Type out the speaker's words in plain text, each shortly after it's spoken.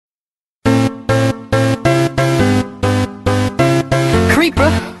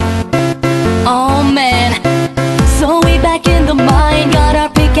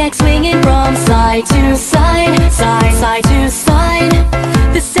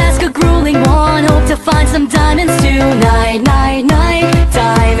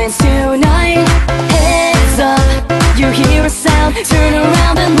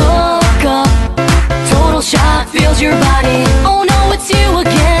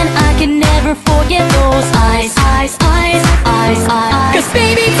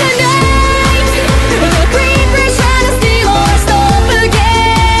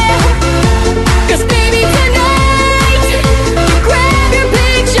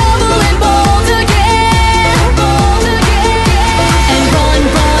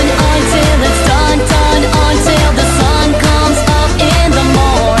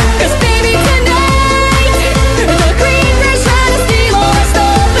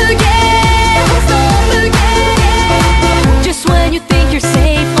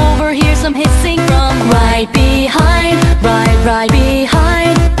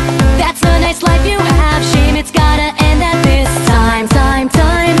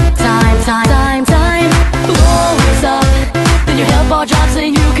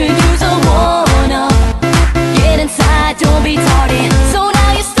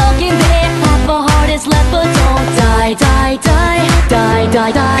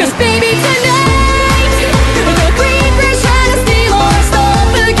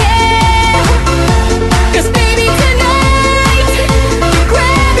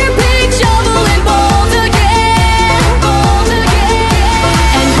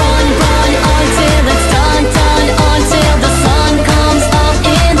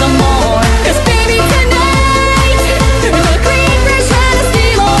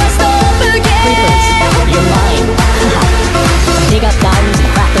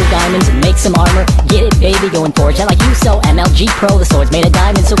whatever. Get it, baby, going forge. I like you so MLG Pro. The sword's made of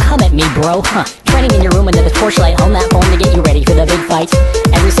diamonds, so come at me, bro. Training in your room under the torchlight, hone that phone to get you ready for the big fights.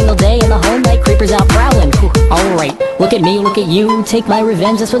 Every single day in the home light, creepers out prowling. Alright, look at me, look at you. Take my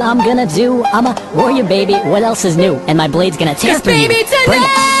revenge, that's what I'm gonna do. I'm a warrior, baby, what else is new? And my blade's gonna tear for you. Baby,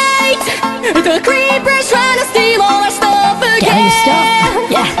 tonight, the creeper's trying to steal all our stuff again. Get all your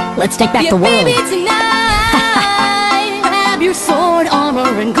stuff? Yeah, let's take back the world. Baby, tonight, grab your sword, armor,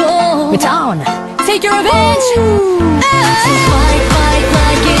 and gold. It's on. Take your revenge. So fight, fight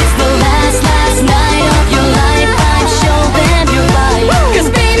like it's the